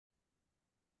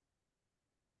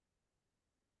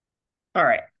All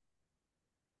right.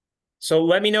 So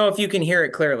let me know if you can hear it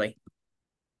clearly.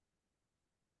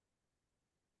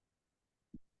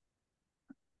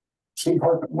 Steve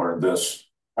Hartman learned this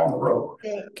on the road.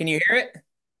 Can you hear it?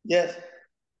 Yes.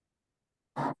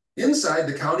 Inside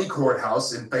the county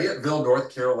courthouse in Fayetteville,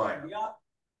 North Carolina.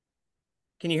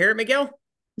 Can you hear it, Miguel?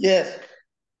 Yes.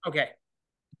 Okay.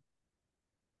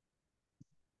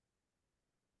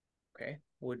 Okay.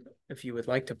 If you would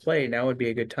like to play, now would be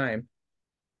a good time.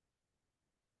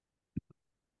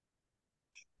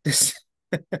 This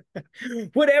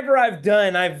whatever I've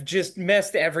done, I've just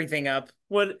messed everything up.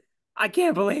 I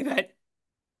can't believe it.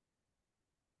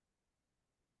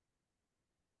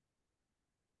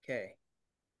 Okay.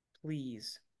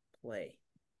 Please play.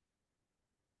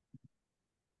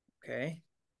 Okay.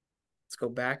 Let's go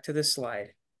back to this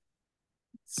slide.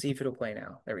 See if it'll play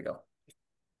now. There we go.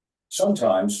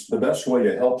 Sometimes the best way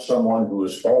to help someone who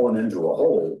has fallen into a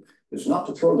hole is not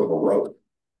to throw them a rope,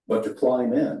 but to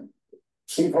climb in.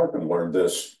 Steve Hartman learned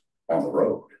this on the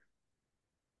road.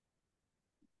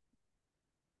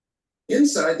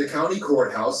 Inside the county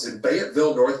courthouse in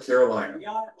Fayetteville, North Carolina,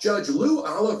 Judge Lou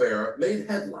Oliveira made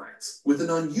headlines with an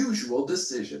unusual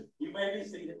decision. You may be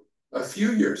seated. A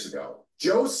few years ago,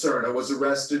 Joe Cerna was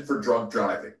arrested for drunk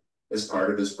driving. As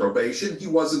part of his probation, he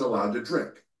wasn't allowed to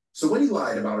drink. So when he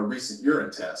lied about a recent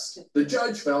urine test, the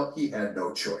judge felt he had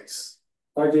no choice.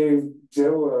 I gave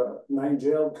Joe a night in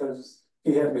jail because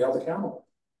he had to be held accountable.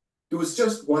 It was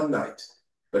just one night,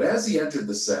 but as he entered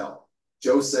the cell,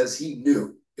 Joe says he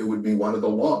knew it would be one of the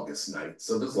longest nights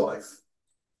of his life.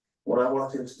 When I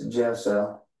walked into the jail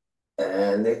cell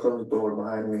and they closed the door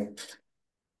behind me,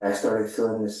 I started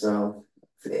feeling this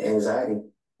anxiety.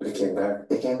 But it came back.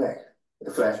 It came back.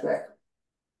 The flashback.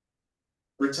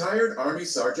 Retired Army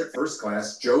Sergeant First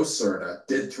Class Joe Cerna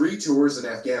did 3 tours in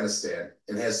Afghanistan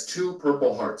and has 2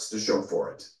 Purple Hearts to show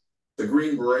for it. The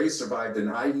Green Beret survived an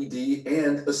IED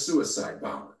and a suicide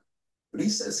bomber. But he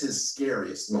says his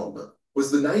scariest moment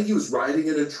was the night he was riding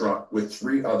in a truck with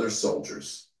 3 other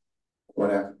soldiers.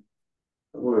 What happened?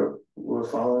 We're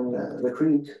following the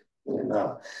creek, and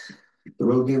the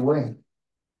road gave way,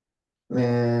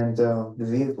 and the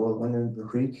vehicle went into the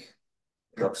creek.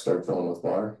 Truck started filling with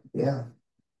water. Yeah,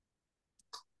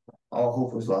 all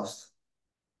hope was lost.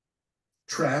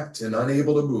 Trapped and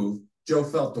unable to move, Joe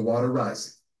felt the water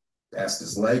rising, past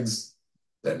his legs,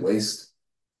 then waist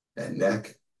and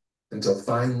neck, until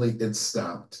finally it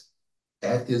stopped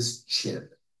at his chin.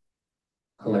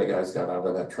 How many guys got out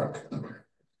of that truck?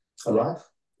 Alive?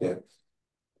 Yeah.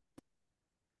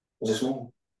 Just me.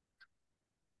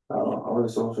 I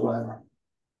was a sole survivor.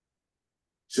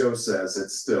 Joe says it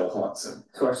still haunts him.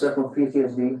 So I suffer from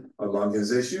PTSD. Among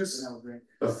his issues,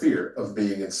 a fear of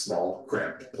being in small,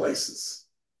 cramped places.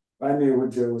 I knew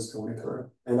what Joe was going through,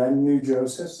 and I knew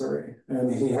Joe's history,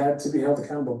 and he had to be held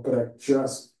accountable, but I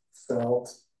just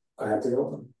felt I had to go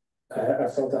with him. I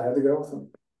felt I had to go with him.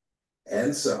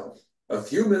 And so, a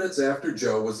few minutes after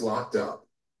Joe was locked up,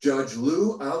 Judge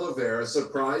Lou Oliveira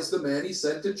surprised the man he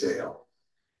sent to jail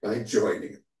by joining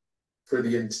him for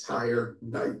the entire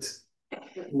night.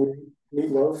 We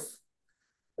meatloaf,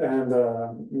 and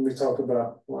we talked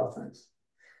about a lot of things.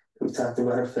 We talked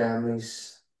about our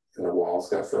families. And the walls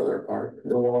got further apart.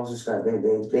 The walls just got, they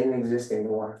didn't exist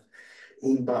anymore.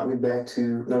 He brought me back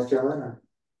to North Carolina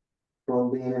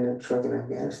from being in a truck in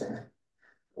Afghanistan.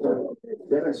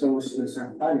 That makes so much sense.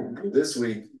 This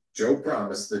week, Joe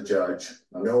promised the judge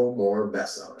no more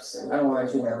mess-ups. I don't want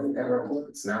to ever.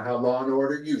 It's not how law and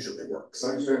order usually works.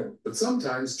 But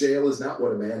sometimes jail is not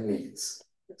what a man needs.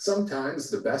 Sometimes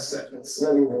the best sentence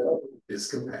is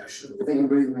compassion.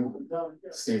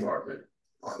 Steve Hartman,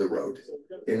 on the road,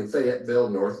 in Fayetteville,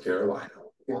 North Carolina.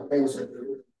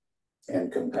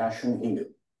 And compassion he knew.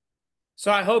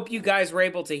 So I hope you guys were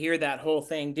able to hear that whole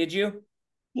thing. Did you?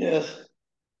 Yes.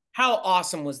 How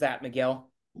awesome was that, Miguel?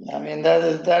 I mean, that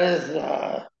is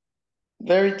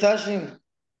very touching.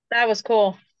 That was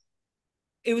cool.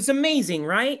 It was amazing,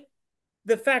 right?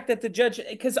 The fact that the judge,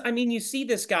 because I mean, you see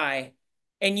this guy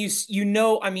and you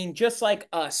know, I mean, just like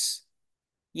us,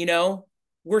 you know,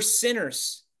 we're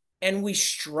sinners and we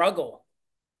struggle.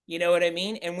 You know what I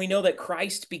mean? And we know that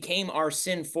Christ became our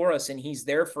sin for us and he's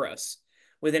there for us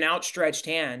with an outstretched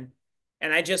hand.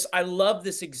 And I love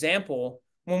this example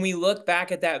when we look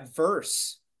back at that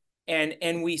verse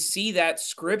and we see that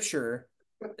scripture.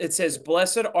 It says,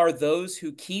 blessed are those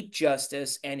who keep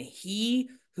justice and he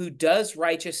who does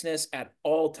righteousness at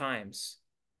all times.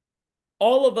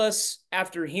 All of us,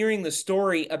 after hearing the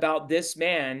story about this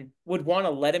man, would want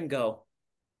to let him go.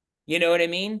 You know what I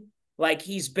mean? Like,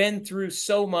 he's been through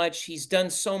so much. He's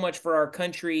done so much for our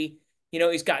country. You know,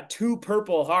 he's got 2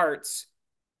 Purple Hearts,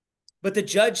 but the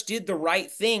judge did the right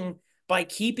thing by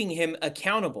keeping him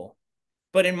accountable.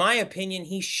 But in my opinion,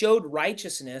 he showed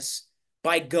righteousness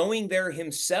by going there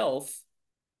himself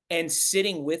and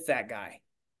sitting with that guy.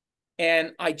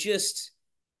 And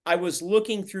I was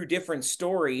looking through different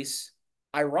stories,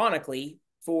 ironically,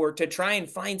 to try and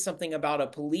find something about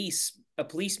a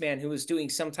policeman who was doing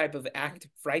some type of act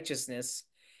of righteousness.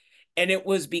 And it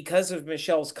was because of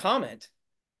Michelle's comment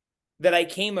that I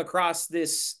came across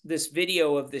this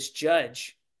video of this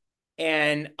judge.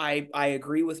 And I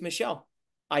agree with Michelle.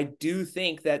 I do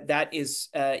think that is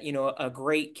a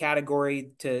great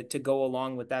category to go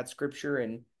along with that scripture.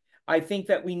 And I think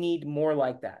that we need more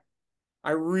like that.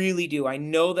 I really do. I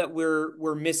know that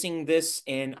we're missing this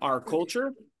in our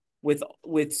culture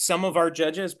with some of our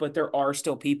judges, but there are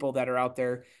still people that are out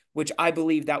there, which I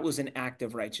believe that was an act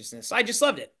of righteousness. I just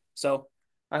loved it. So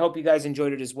I hope you guys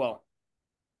enjoyed it as well.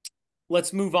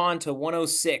 Let's move on to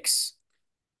 106.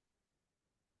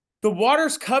 The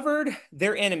waters covered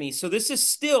their enemies. So this is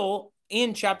still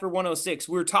in chapter 106.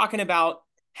 We're talking about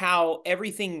how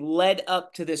everything led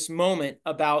up to this moment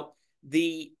about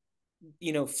the,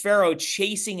 Pharaoh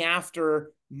chasing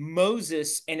after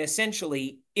Moses and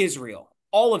essentially Israel,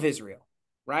 all of Israel,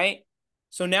 right?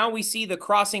 So now we see the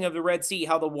crossing of the Red Sea,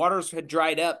 how the waters had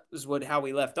dried up is how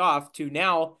we left off, to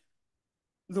now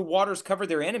the waters covered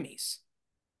their enemies.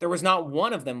 There was not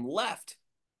one of them left.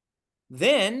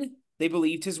 Then they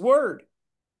believed his word.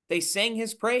 They sang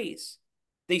his praise.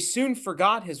 They soon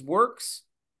forgot his works.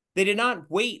 They did not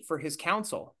wait for his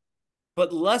counsel,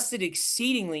 but lusted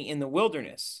exceedingly in the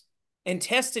wilderness and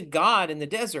tested God in the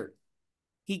desert.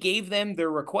 He gave them their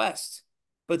request,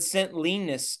 but sent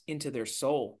leanness into their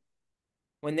soul.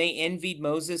 When they envied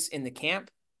Moses in the camp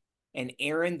and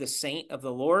Aaron, the saint of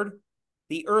the Lord,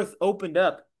 the earth opened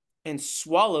up and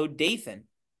swallowed Dathan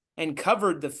and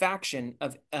covered the faction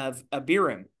of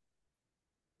Abiram.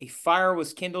 A fire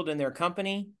was kindled in their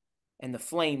company, and the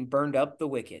flame burned up the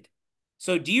wicked.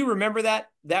 So do you remember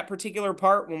that particular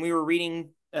part when we were reading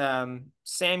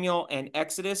Samuel and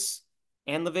Exodus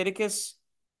and Leviticus?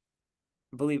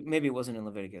 I believe maybe it wasn't in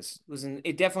Leviticus.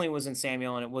 It definitely was in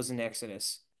Samuel, and it was in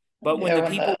Exodus. But when the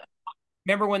people,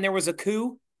 remember when there was a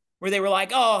coup where they were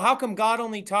like, "Oh, how come God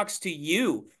only talks to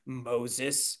you,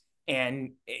 Moses?"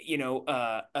 And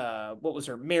what was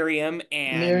her, Miriam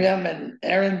and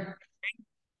Aaron.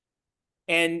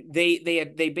 And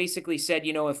they basically said,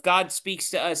 if God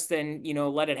speaks to us, then,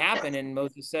 let it happen. And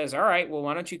Moses says, all right, well,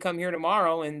 why don't you come here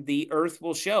tomorrow and the earth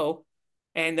will show.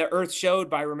 And the earth showed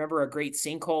by, remember, a great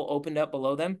sinkhole opened up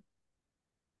below them.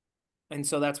 And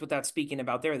so that's what that's speaking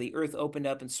about there. The earth opened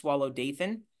up and swallowed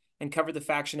Dathan and covered the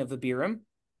faction of Abiram.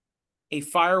 A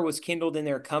fire was kindled in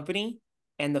their company,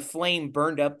 and the flame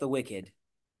burned up the wicked.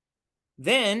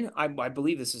 Then, I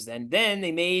believe this is then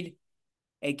they made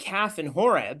a calf in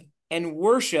Horeb and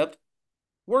worship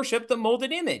the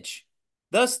molded image.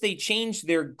 Thus they changed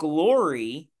their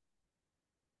glory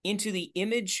into the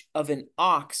image of an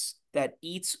ox that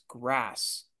eats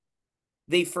grass.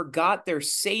 They forgot their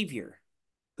Savior,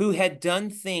 who had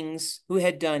done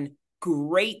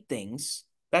great things.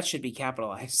 That should be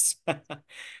capitalized.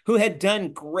 Who had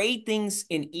done great things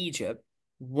in Egypt,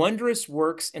 wondrous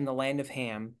works in the land of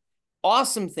Ham,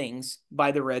 awesome things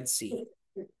by the Red Sea.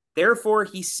 Therefore,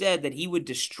 he said that he would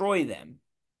destroy them.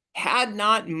 Had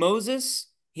not Moses,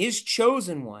 his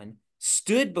chosen one,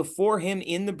 stood before him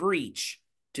in the breach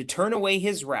to turn away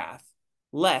his wrath,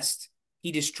 lest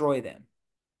he destroy them.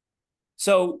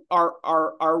 So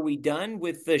are we done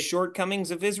with the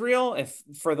shortcomings of Israel? If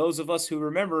for those of us who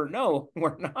remember, no,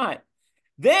 we're not.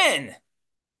 Then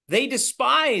they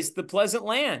despised the pleasant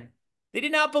land. They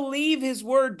did not believe his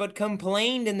word, but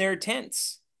complained in their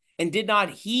tents and did not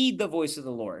heed the voice of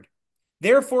the Lord.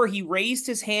 Therefore, he raised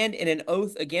his hand in an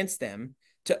oath against them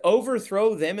to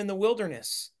overthrow them in the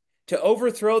wilderness, to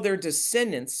overthrow their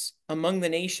descendants among the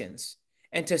nations,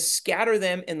 and to scatter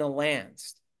them in the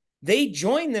lands. They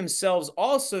joined themselves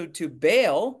also to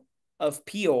Baal of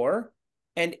Peor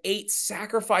and ate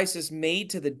sacrifices made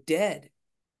to the dead.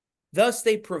 Thus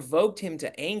they provoked him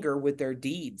to anger with their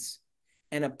deeds,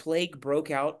 and a plague broke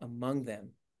out among them.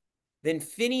 Then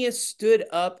Phinehas stood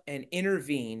up and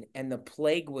intervened, and the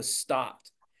plague was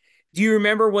stopped. Do you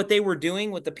remember what they were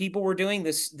doing, what the people were doing?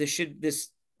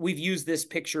 We've used this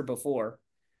picture before,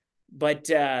 but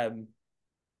do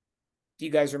you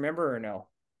guys remember or no?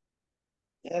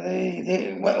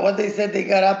 Yeah, what they said, they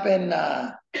got up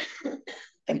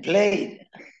and played.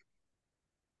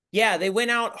 Yeah, they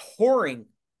went out whoring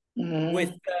Mhm.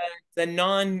 with the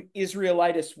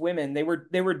non-Israelitist women. They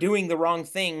were doing the wrong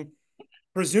thing,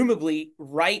 presumably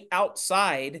right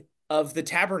outside of the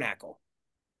tabernacle.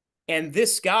 And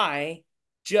this guy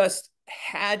just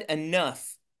had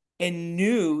enough and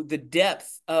knew the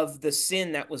depth of the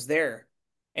sin that was there.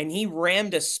 And he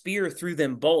rammed a spear through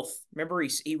them both. Remember,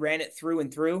 he ran it through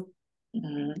and through.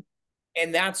 Mhm.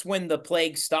 And that's when the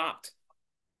plague stopped.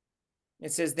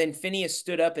 It says, then Phinehas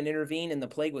stood up and intervened, and the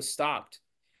plague was stopped.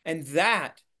 And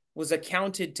that was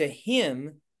accounted to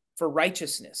him for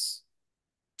righteousness,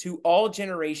 to all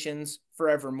generations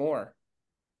forevermore.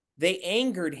 They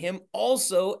angered him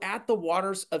also at the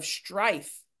waters of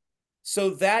strife,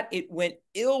 so that it went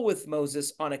ill with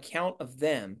Moses on account of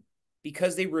them,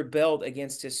 because they rebelled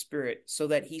against his spirit, so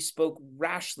that he spoke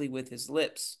rashly with his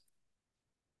lips.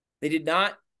 They did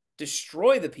not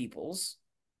destroy the peoples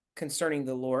concerning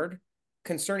the Lord,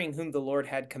 concerning whom the Lord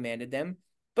had commanded them,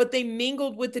 but they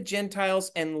mingled with the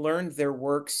Gentiles and learned their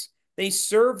works. They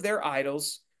served their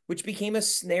idols, which became a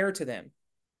snare to them.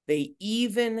 They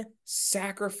even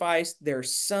sacrificed their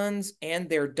sons and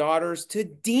their daughters to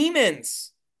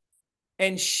demons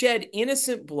and shed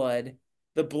innocent blood,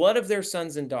 the blood of their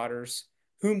sons and daughters,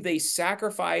 whom they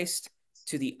sacrificed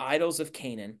to the idols of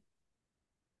Canaan.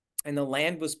 And the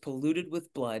land was polluted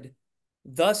with blood.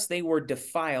 Thus they were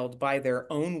defiled by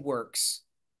their own works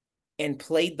and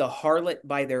played the harlot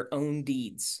by their own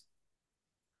deeds.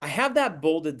 I have that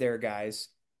bolded there, guys,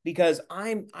 because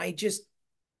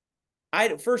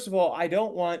first of all, I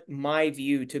don't want my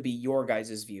view to be your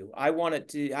guys' view. I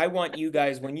want you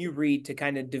guys, when you read, to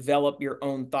kind of develop your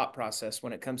own thought process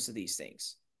when it comes to these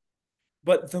things.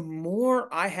 But the more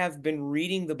I have been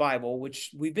reading the Bible,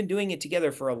 which we've been doing it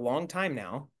together for a long time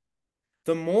now,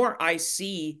 the more I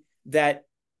see that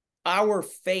our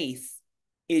faith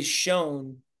is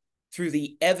shown through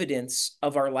the evidence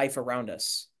of our life around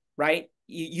us, right?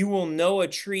 You will know a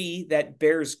tree that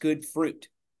bears good fruit.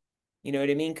 You know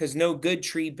what I mean? Because no good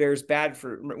tree bears bad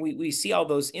fruit. We see all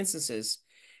those instances.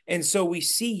 And so we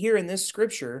see here in this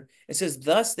scripture, it says,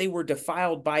 thus they were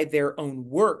defiled by their own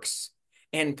works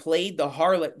and played the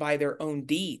harlot by their own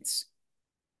deeds.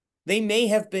 They may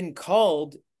have been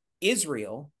called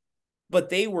Israel, but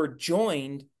they were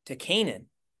joined to Canaan.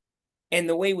 And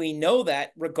the way we know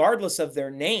that, regardless of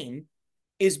their name,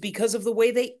 is because of the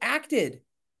way they acted.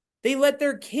 They let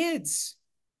their kids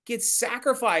get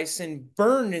sacrificed and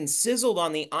burned and sizzled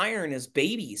on the iron as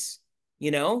babies,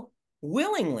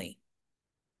 willingly.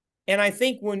 And I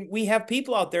think when we have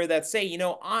people out there that say,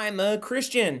 I'm a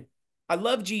Christian, I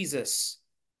love Jesus,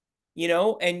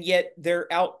 and yet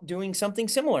they're out doing something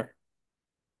similar,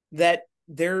 that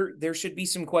there should be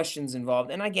some questions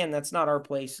involved. And again, that's not our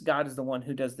place. God is the one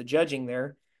who does the judging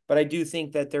there. But I do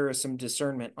think that there is some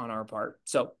discernment on our part.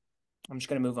 So I'm just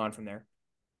going to move on from there.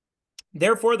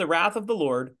 Therefore, the wrath of the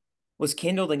Lord was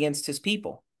kindled against his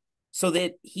people, so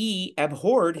that he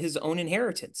abhorred his own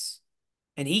inheritance,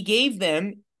 and he gave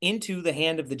them into the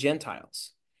hand of the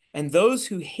Gentiles, and those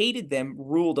who hated them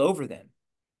ruled over them.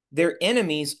 Their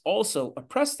enemies also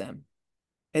oppressed them,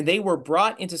 and they were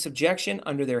brought into subjection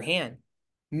under their hand.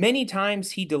 Many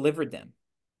times he delivered them,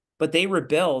 but they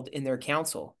rebelled in their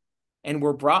counsel and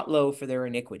were brought low for their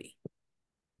iniquity.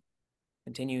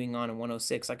 Continuing on in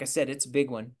 106, like I said, it's a big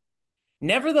one.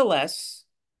 Nevertheless,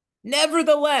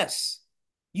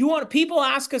 people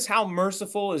ask us, how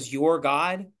merciful is your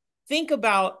God? Think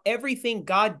about everything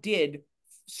God did,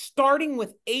 starting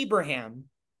with Abraham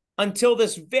until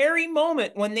this very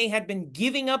moment when they had been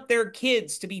giving up their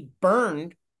kids to be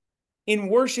burned in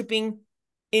worshiping,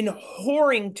 in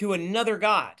whoring to another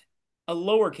God, a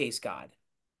lowercase God.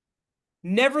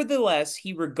 Nevertheless,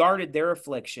 he regarded their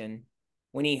affliction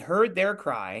when he heard their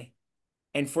cry,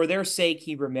 and for their sake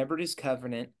he remembered his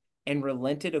covenant and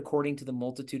relented according to the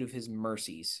multitude of his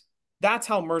mercies. That's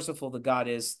how merciful the God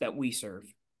is that we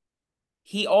serve.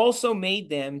 He also made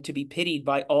them to be pitied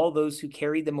by all those who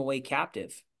carried them away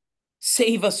captive.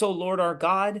 Save us, O Lord our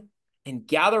God, and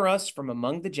gather us from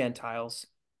among the Gentiles,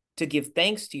 to give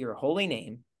thanks to your holy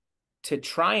name, to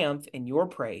triumph in your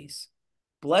praise.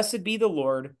 Blessed be the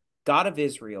Lord, God of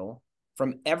Israel,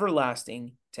 from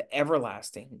everlasting to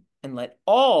everlasting. And let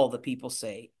all the people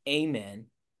say, Amen.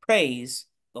 Praise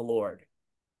the Lord.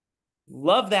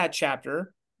 Love that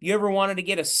chapter. You ever wanted to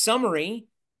get a summary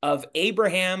of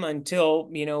Abraham until,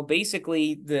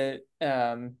 basically the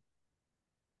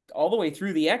all the way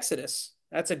through the Exodus?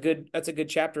 That's a good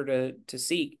chapter to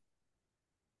seek.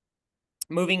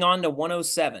 Moving on to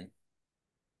 107.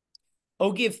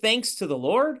 Oh, give thanks to the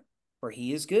Lord, for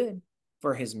he is good,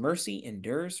 for his mercy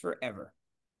endures forever.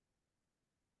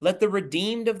 Let the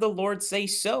redeemed of the Lord say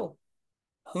so,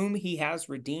 whom he has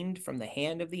redeemed from the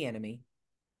hand of the enemy,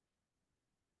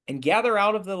 and gather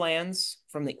out of the lands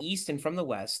from the east and from the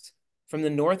west, from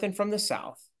the north and from the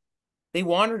south. They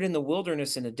wandered in the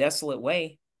wilderness in a desolate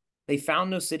way. They found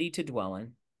no city to dwell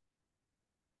in.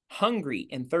 Hungry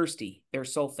and thirsty, their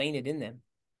soul fainted in them.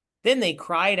 Then they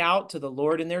cried out to the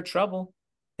Lord in their trouble,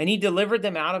 and he delivered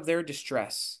them out of their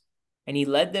distress. And he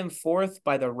led them forth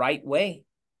by the right way,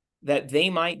 that they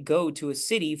might go to a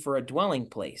city for a dwelling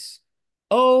place.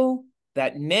 Oh,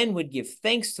 that men would give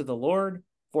thanks to the Lord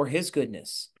for his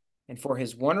goodness and for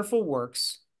his wonderful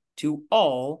works to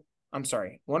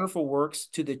wonderful works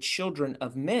to the children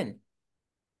of men.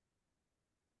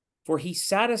 For he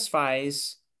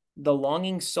satisfies the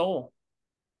longing soul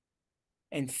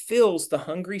and fills the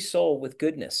hungry soul with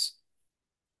goodness.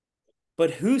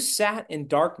 But who sat in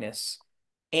darkness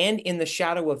and in the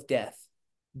shadow of death,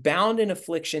 bound in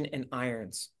affliction and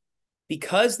irons,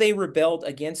 because they rebelled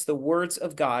against the words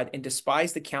of God and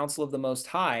despised the counsel of the Most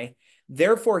High,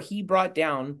 therefore he brought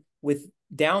down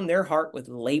their heart with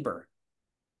labor.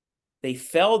 They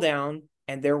fell down,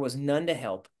 and there was none to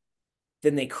help.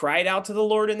 Then they cried out to the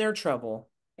Lord in their trouble,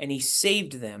 and he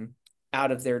saved them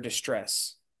out of their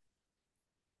distress.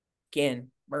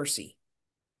 Again, mercy.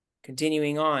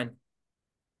 Continuing on.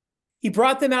 He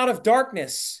brought them out of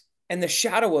darkness and the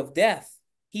shadow of death.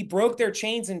 He broke their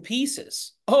chains in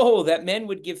pieces. Oh, that men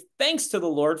would give thanks to the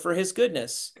Lord for his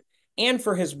goodness and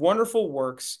for his wonderful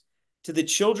works to the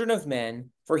children of men,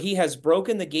 for he has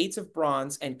broken the gates of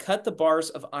bronze and cut the bars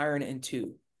of iron in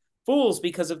two. Fools,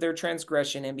 because of their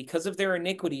transgression and because of their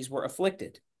iniquities, were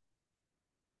afflicted.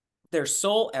 Their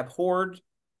soul abhorred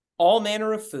all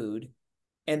manner of food,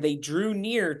 and they drew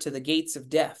near to the gates of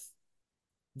death.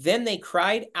 Then they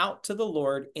cried out to the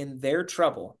Lord in their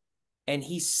trouble, and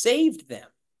he saved them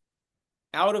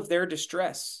out of their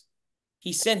distress.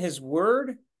 He sent his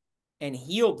word and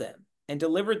healed them and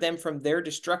delivered them from their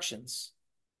destructions.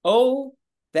 Oh,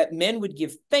 that men would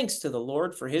give thanks to the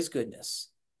Lord for his goodness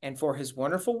and for his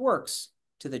wonderful works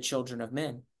to the children of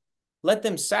men. Let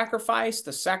them sacrifice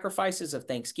the sacrifices of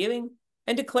thanksgiving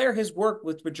and declare his work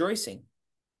with rejoicing.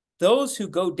 Those who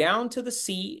go down to the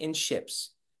sea in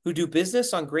ships, who do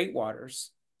business on great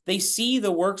waters, they see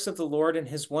the works of the Lord and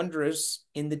his wonders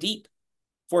in the deep.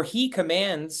 For he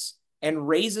commands and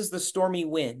raises the stormy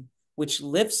wind, which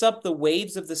lifts up the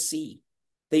waves of the sea.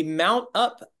 They mount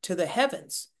up to the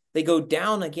heavens. They go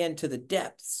down again to the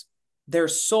depths. Their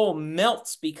soul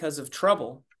melts because of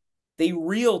trouble. They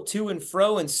reel to and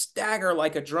fro and stagger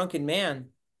like a drunken man,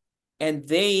 and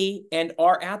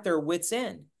are at their wits'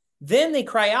 end. Then they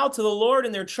cry out to the Lord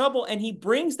in their trouble, and he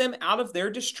brings them out of their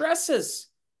distresses.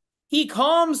 He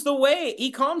calms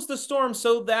the storm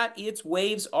so that its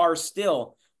waves are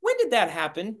still. When did that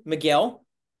happen, Miguel?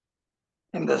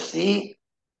 In the sea,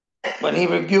 when he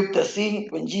rebuked the sea,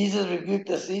 when Jesus rebuked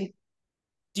the sea.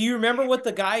 Do you remember what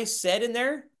the guys said in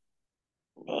there?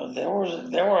 Well, they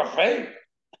were afraid.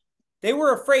 They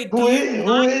were afraid. Who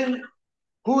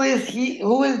is he?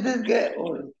 Who is this guy?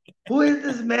 Who is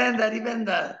this man that even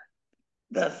the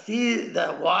sea,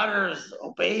 the waters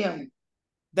obey him?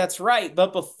 That's right.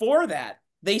 But before that,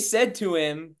 they said to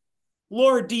him,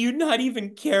 Lord, do you not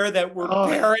even care that we're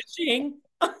perishing?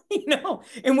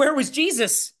 And where was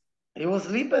Jesus? He was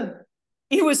sleeping.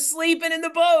 He was sleeping in the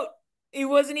boat. He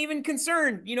wasn't even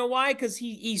concerned. You know why? Because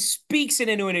he speaks it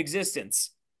into an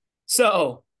existence.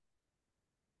 So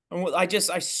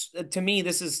to me,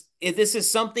 this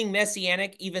is something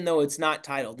messianic, even though it's not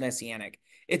titled messianic.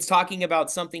 It's talking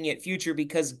about something yet future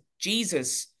because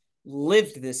Jesus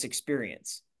lived this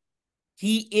experience.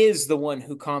 He is the one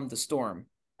who calmed the storm.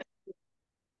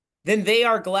 Then they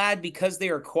are glad because they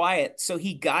are quiet, so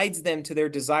he guides them to their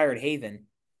desired haven.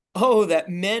 Oh, that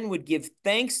men would give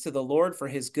thanks to the Lord for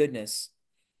his goodness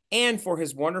and for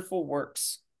his wonderful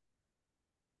works.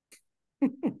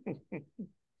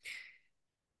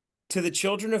 To the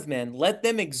children of men, let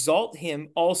them exalt him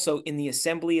also in the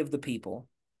assembly of the people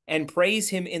and praise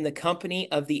him in the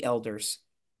company of the elders.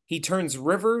 He turns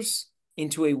rivers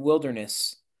into a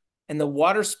wilderness and the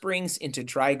water springs into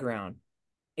dry ground,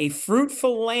 a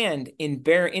fruitful land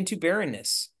into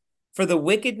barrenness for the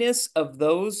wickedness of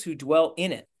those who dwell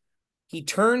in it. He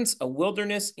turns a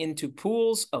wilderness into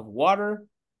pools of water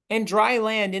and dry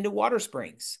land into water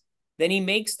springs. Then he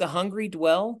makes the hungry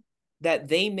dwell, that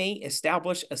they may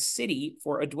establish a city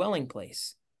for a dwelling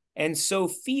place, and sow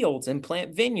fields and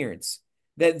plant vineyards,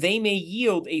 that they may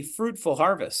yield a fruitful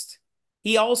harvest.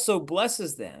 He also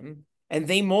blesses them, and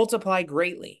they multiply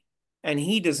greatly, and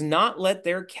he does not let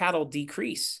their cattle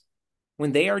decrease.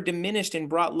 When they are diminished and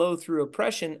brought low through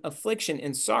oppression, affliction,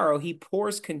 and sorrow, he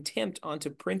pours contempt onto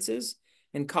princes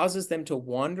and causes them to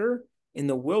wander in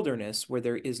the wilderness where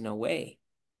there is no way.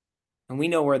 And we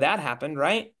know where that happened,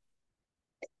 right?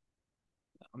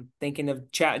 I'm thinking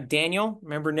of Daniel.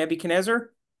 Remember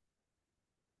Nebuchadnezzar?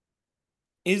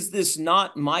 Is this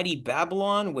not mighty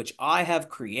Babylon, which I have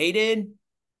created?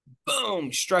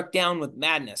 Boom, struck down with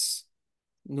madness,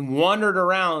 and wandered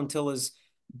around till his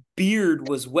beard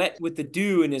was wet with the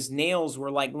dew and his nails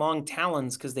were like long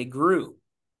talons because they grew.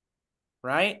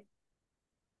 Right?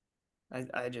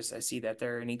 I see that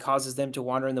there. And he causes them to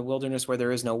wander in the wilderness where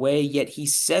there is no way, yet he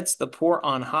sets the poor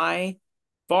on high,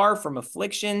 far from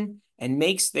affliction, and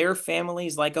makes their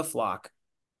families like a flock.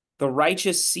 The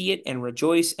righteous see it and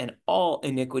rejoice, and all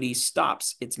iniquity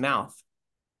stops its mouth.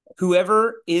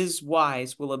 Whoever is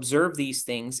wise will observe these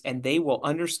things, and they will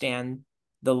understand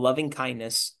the loving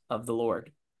kindness of the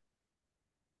Lord.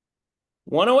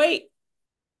 108.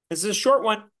 This is a short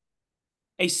one.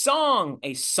 A song,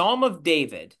 a psalm of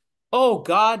David. Oh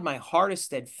God, my heart is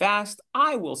steadfast.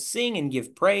 I will sing and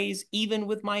give praise, even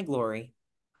with my glory.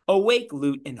 Awake,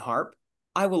 lute and harp.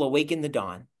 I will awaken the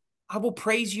dawn. I will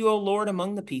praise you, O Lord,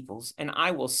 among the peoples, and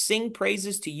I will sing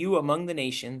praises to you among the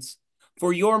nations.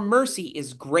 For your mercy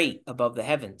is great above the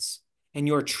heavens, and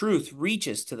your truth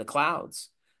reaches to the clouds.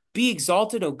 Be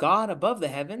exalted, O God, above the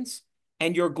heavens,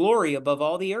 and your glory above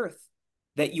all the earth,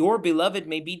 that your beloved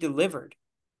may be delivered.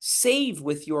 Save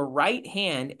with your right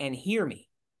hand and hear me.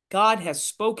 God has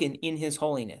spoken in his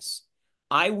holiness.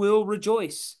 I will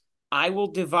rejoice. I will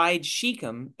divide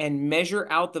Shechem and measure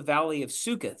out the valley of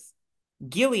Succoth.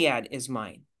 Gilead is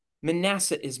mine.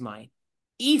 Manasseh is mine.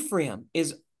 Ephraim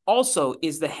is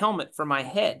the helmet for my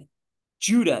head.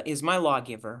 Judah is my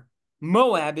lawgiver.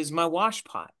 Moab is my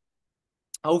washpot.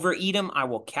 Over Edom I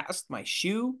will cast my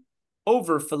shoe.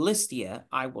 Over Philistia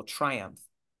I will triumph.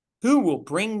 Who will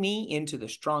bring me into the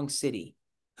strong city?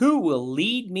 Who will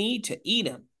lead me to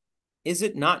Edom? Is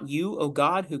it not you, O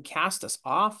God, who cast us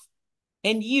off?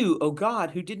 And you, O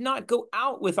God, who did not go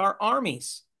out with our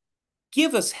armies?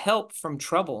 Give us help from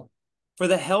trouble, for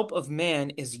the help of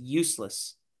man is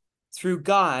useless. Through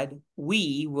God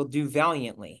we will do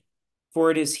valiantly, for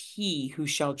it is he who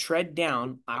shall tread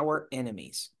down our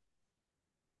enemies.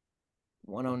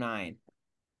 109.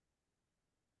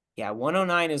 Yeah,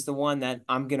 109 is the one that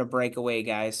I'm going to break away,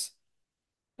 guys.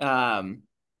 This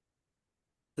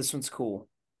one's cool.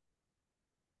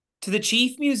 To the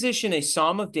chief musician, a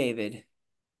psalm of David.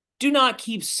 Do not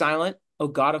keep silent, O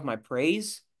God of my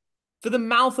praise. For the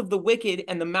mouth of the wicked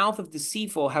and the mouth of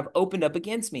deceitful have opened up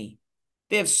against me.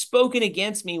 They have spoken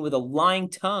against me with a lying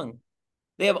tongue.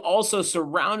 They have also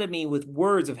surrounded me with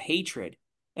words of hatred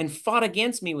and fought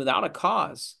against me without a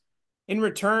cause. In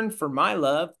return for my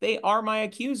love, they are my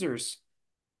accusers,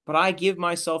 but I give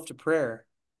myself to prayer.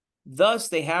 Thus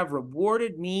they have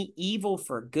rewarded me evil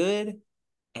for good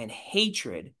and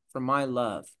hatred for my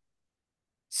love.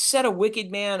 Set a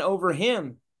wicked man over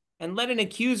him, and let an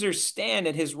accuser stand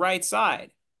at his right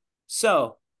side.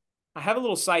 So, I have a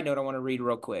little side note I want to read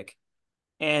real quick.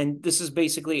 And this is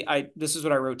basically, this is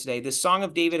what I wrote today. This Song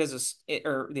of David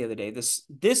the other day,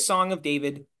 this Song of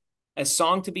David, a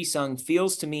song to be sung,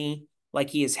 feels to me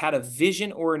like he has had a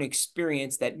vision or an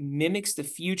experience that mimics the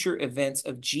future events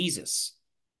of Jesus.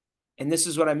 And this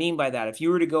is what I mean by that. If you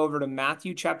were to go over to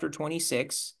Matthew chapter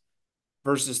 26,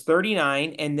 verses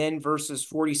 39, and then verses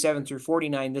 47 through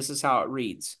 49, this is how it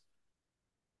reads.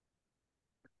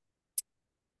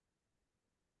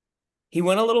 He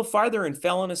went a little farther and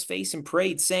fell on his face and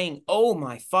prayed, saying, "Oh,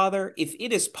 my Father, if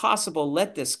it is possible,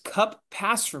 let this cup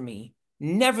pass from me.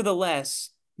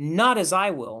 Nevertheless, not as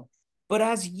I will, but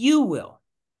as you will."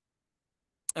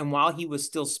 And while he was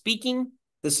still speaking,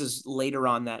 this is later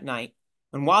on that night,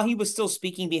 and while he was still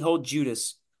speaking, behold,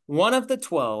 Judas, one of the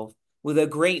 12, with a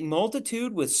great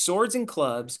multitude with swords and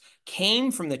clubs,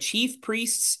 came from the chief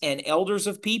priests and elders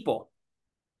of people.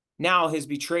 Now his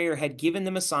betrayer had given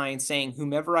them a sign, saying,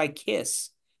 "Whomever I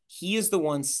kiss, he is the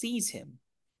one, seize him."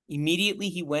 Immediately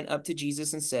he went up to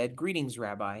Jesus and said, "Greetings,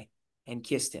 Rabbi," and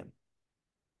kissed him.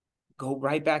 Go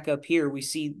right back up here. We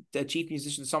see the chief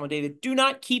musician, the Psalm of David. Do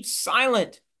not keep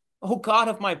silent, O God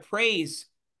of my praise,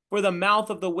 for the mouth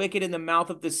of the wicked and the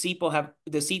mouth of deceitful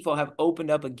have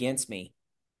opened up against me.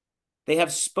 They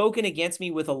have spoken against me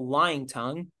with a lying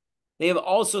tongue. They have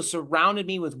also surrounded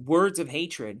me with words of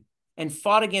hatred and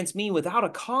fought against me without a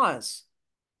cause.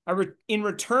 In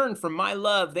return for my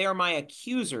love, they are my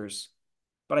accusers,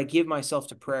 but I give myself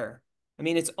to prayer. I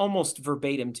mean, it's almost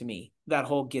verbatim to me, that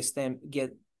whole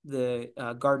the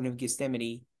Garden of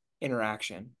Gethsemane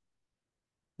interaction.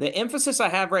 The emphasis I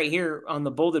have right here on the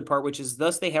bolded part, which is,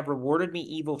 thus they have rewarded me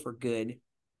evil for good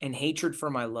and hatred for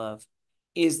my love,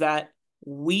 is that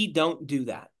we don't do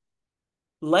that.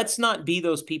 Let's not be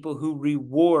those people who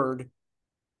reward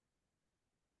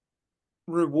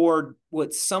reward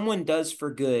what someone does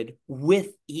for good with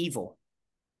evil.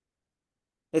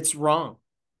 It's wrong.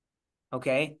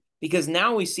 Okay? Because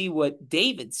now we see what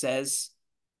David says,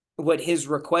 what his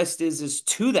request is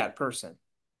to that person.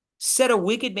 Set a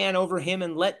wicked man over him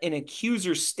and let an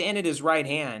accuser stand at his right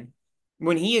hand.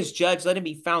 When he is judged, let him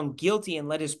be found guilty and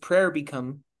let his prayer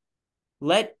become,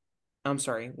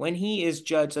 when he is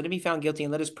judged, let him be found guilty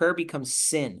and let his prayer become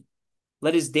sin.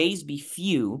 Let his days be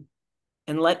few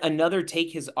and let another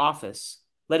take his office.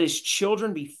 Let his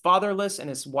children be fatherless and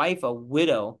his wife a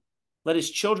widow. Let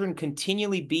his children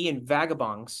continually be in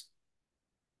vagabonds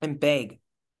and beg.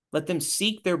 Let them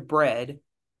seek their bread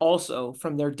also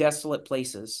from their desolate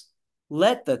places.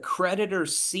 Let the creditor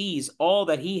seize all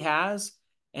that he has,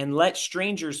 and let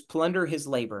strangers plunder his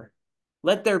labor.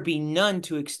 Let there be none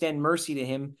to extend mercy to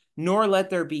him, nor let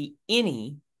there be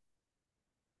any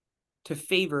to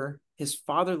favor his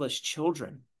fatherless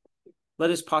children. Let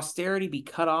his posterity be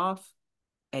cut off,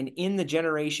 and in the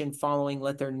generation following,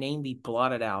 let their name be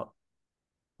blotted out.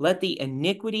 Let the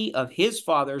iniquity of his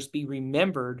fathers be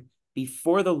remembered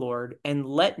before the Lord, and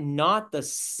let not the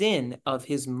sin of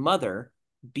his mother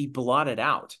be blotted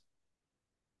out.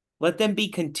 Let them be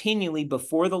continually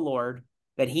before the Lord,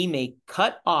 that he may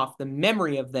cut off the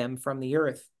memory of them from the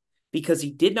earth, because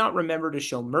he did not remember to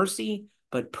show mercy,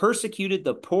 but persecuted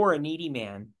the poor and needy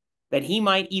man, that he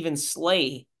might even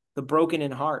slay the broken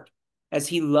in heart. As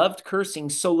he loved cursing,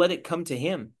 so let it come to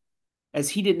him. As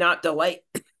he did not delight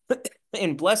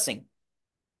in blessing,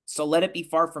 so let it be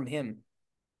far from him.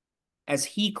 As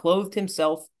he clothed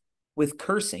himself with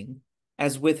cursing,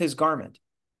 as with his garment,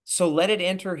 so let it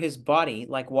enter his body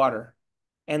like water,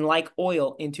 and like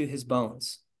oil into his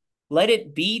bones. Let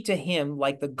it be to him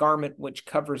like the garment which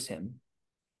covers him,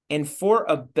 and for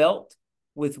a belt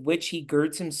with which he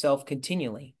girds himself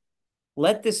continually.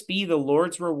 Let this be the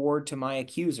Lord's reward to my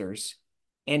accusers,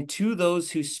 and to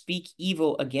those who speak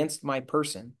evil against my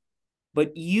person.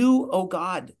 But you, O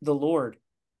God, the Lord,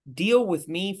 deal with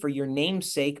me for your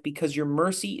name's sake, because your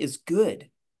mercy is good.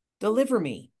 Deliver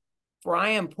me, for I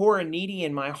am poor and needy,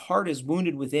 and my heart is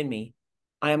wounded within me.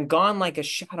 I am gone like a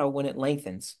shadow when it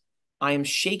lengthens. I am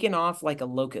shaken off like a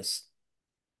locust.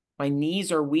 My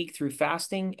knees are weak through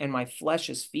fasting, and my flesh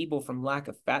is feeble from lack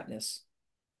of fatness.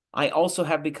 I also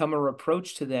have become a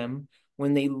reproach to them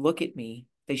when they look at me.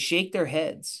 They shake their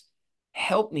heads.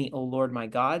 Help me, O Lord my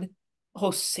God.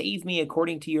 Oh, save me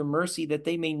according to your mercy, that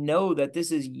they may know that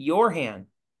this is your hand,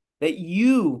 that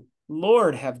you,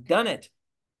 Lord, have done it.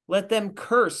 Let them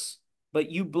curse,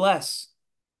 but you bless.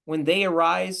 When they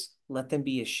arise, let them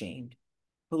be ashamed.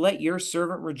 But let your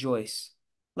servant rejoice.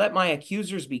 Let my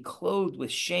accusers be clothed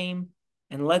with shame,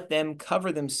 and let them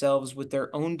cover themselves with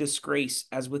their own disgrace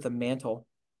as with a mantle.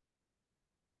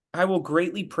 I will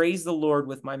greatly praise the Lord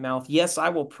with my mouth. Yes, I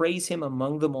will praise him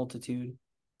among the multitude,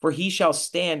 for he shall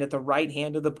stand at the right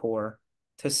hand of the poor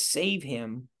to save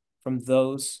him from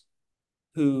those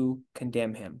who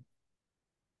condemn him.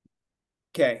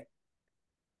 Okay.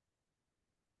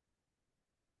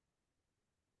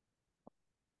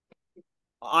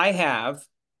 I have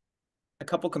a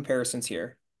couple comparisons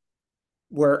here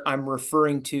where I'm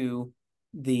referring to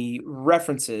the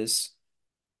references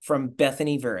from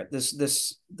Bethany Verrett.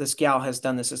 This gal has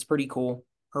done this. It's pretty cool.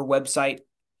 Her website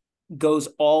goes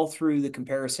all through the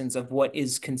comparisons of what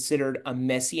is considered a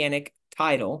messianic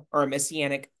title or a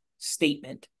messianic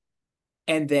statement,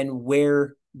 and then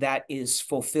where that is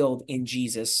fulfilled in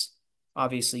Jesus,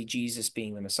 obviously Jesus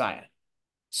being the Messiah.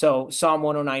 So Psalm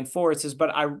 109:4, it says,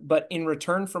 but in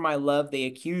return for my love, they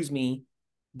accuse me,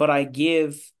 but I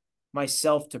give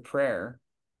myself to prayer.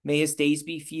 May his days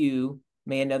be few,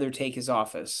 may another take his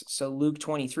office. So Luke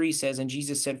 23 says, and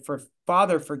Jesus said,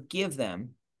 Father, forgive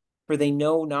them, for they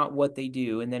know not what they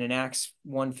do. And then in Acts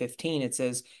 1:15, it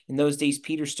says, in those days,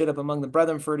 Peter stood up among the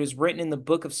brethren, for it is written in the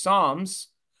book of Psalms,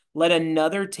 let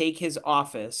another take his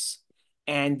office.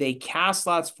 And they cast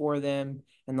lots for them,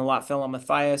 and the lot fell on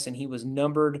Matthias, and he was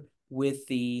numbered with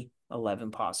the 11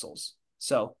 apostles.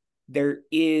 So there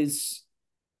is,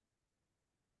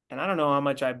 and I don't know how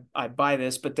much I buy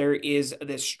this, but there is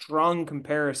this strong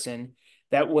comparison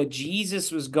that what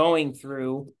Jesus was going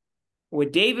through,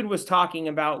 what David was talking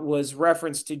about, was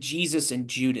reference to Jesus and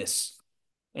Judas,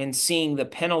 and seeing the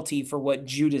penalty for what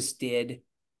Judas did,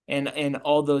 and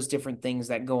all those different things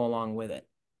that go along with it.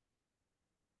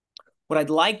 What I'd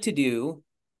like to do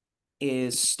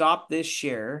is stop this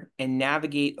share and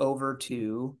navigate over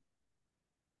to,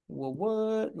 well,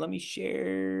 what? Let me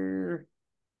share.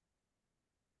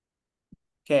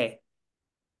 Okay.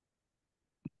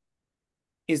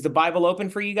 Is the Bible open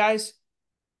for you guys?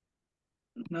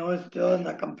 No, it's still in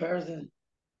the comparison.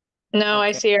 No,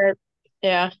 I Okay. see her.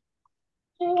 Yeah.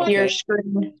 Okay. Your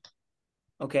screen.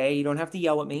 Okay, you don't have to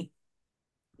yell at me.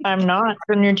 I'm not.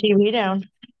 Turn your TV down.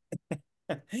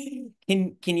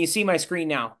 Can you see my screen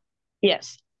now?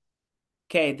 Yes.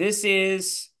 Okay, this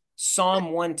is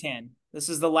Psalm 110. This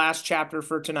is the last chapter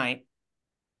for tonight.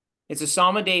 It's a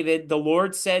Psalm of David. The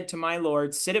Lord said to my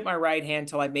Lord, sit at my right hand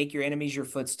till I make your enemies your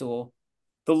footstool.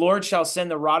 The Lord shall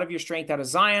send the rod of your strength out of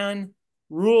Zion,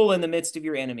 rule in the midst of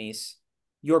your enemies.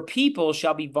 Your people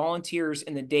shall be volunteers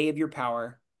in the day of your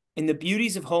power. In the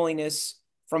beauties of holiness,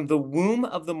 from the womb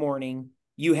of the morning,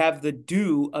 you have the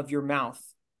dew of your mouth.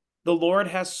 The Lord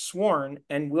has sworn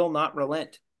and will not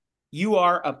relent. You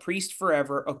are a priest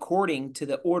forever, according to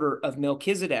the order of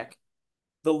Melchizedek.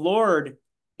 The Lord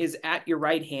is at your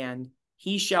right hand.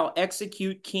 He shall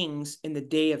execute kings in the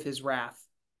day of his wrath.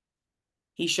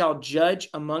 He shall judge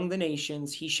among the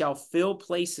nations. He shall fill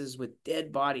places with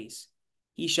dead bodies.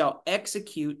 He shall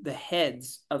execute the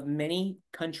heads of many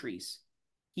countries.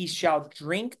 He shall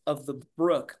drink of the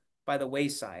brook by the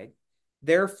wayside.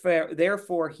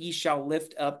 Therefore he shall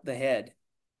lift up the head.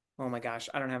 Oh my gosh,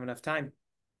 I don't have enough time.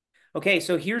 Okay,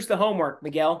 so here's the homework,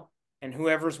 Miguel, and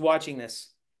whoever's watching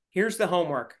this. Here's the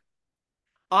homework.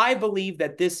 I believe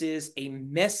that this is a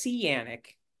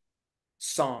messianic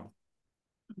psalm.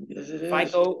 Yes, it If I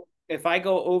is.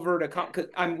 go over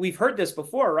to, we've heard this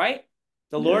before, right?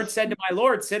 The Lord Yes. said to my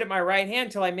Lord, sit at my right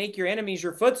hand till I make your enemies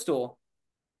your footstool.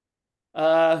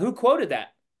 Who quoted that?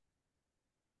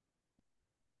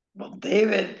 Well,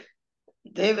 David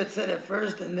said it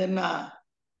first, and then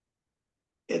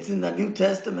it's in the New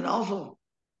Testament also.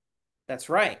 That's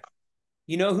right.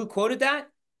 You know who quoted that?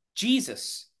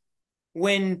 Jesus.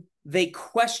 When they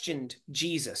questioned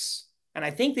Jesus, and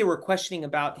I think they were questioning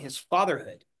about his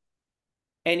fatherhood.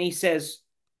 And he says,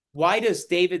 why does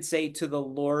David say to the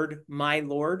Lord, my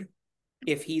Lord,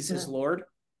 if he's his Lord?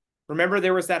 Remember,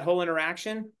 there was that whole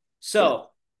interaction. So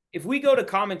if we go to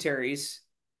commentaries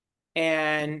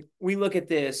and we look at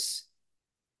this,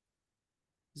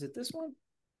 is it this one?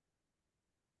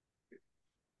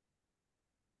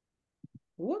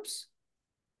 Whoops.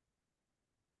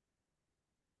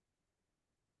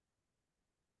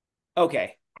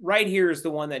 Okay, right here is the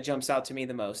one that jumps out to me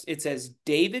the most. It says,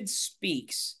 David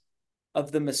speaks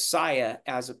of the Messiah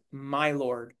as my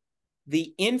Lord.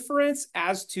 The inference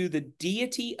as to the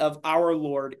deity of our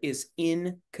Lord is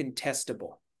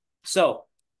incontestable. So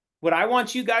what I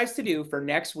want you guys to do for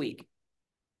next week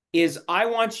is I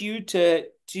want you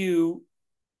to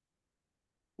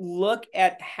look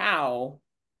at how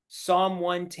Psalm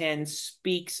 110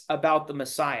 speaks about the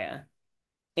Messiah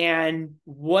and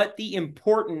what the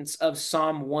importance of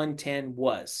Psalm 110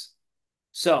 was.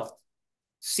 So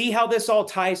see how this all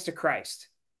ties to Christ.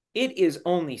 It is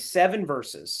only 7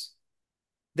 verses.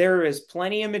 There is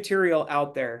plenty of material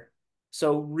out there.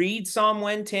 So read Psalm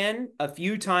 110 a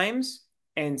few times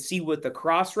and see what the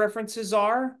cross references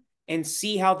are and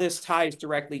see how this ties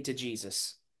directly to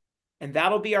Jesus. And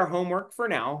that'll be our homework for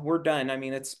now. We're done. I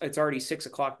mean, it's already 6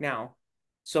 o'clock now.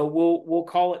 So we'll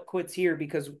call it quits here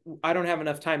because I don't have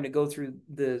enough time to go through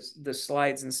the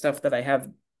slides and stuff that I have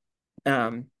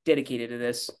dedicated to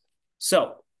this.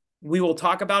 So we will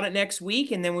talk about it next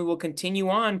week, and then we will continue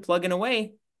on plugging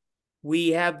away. We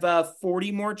have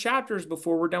 40 more chapters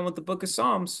before we're done with the book of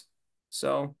Psalms.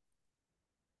 So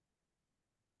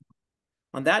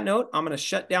on that note, I'm going to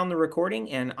shut down the recording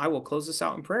and I will close this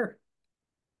out in prayer.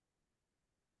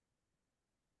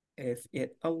 If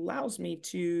it allows me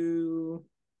to.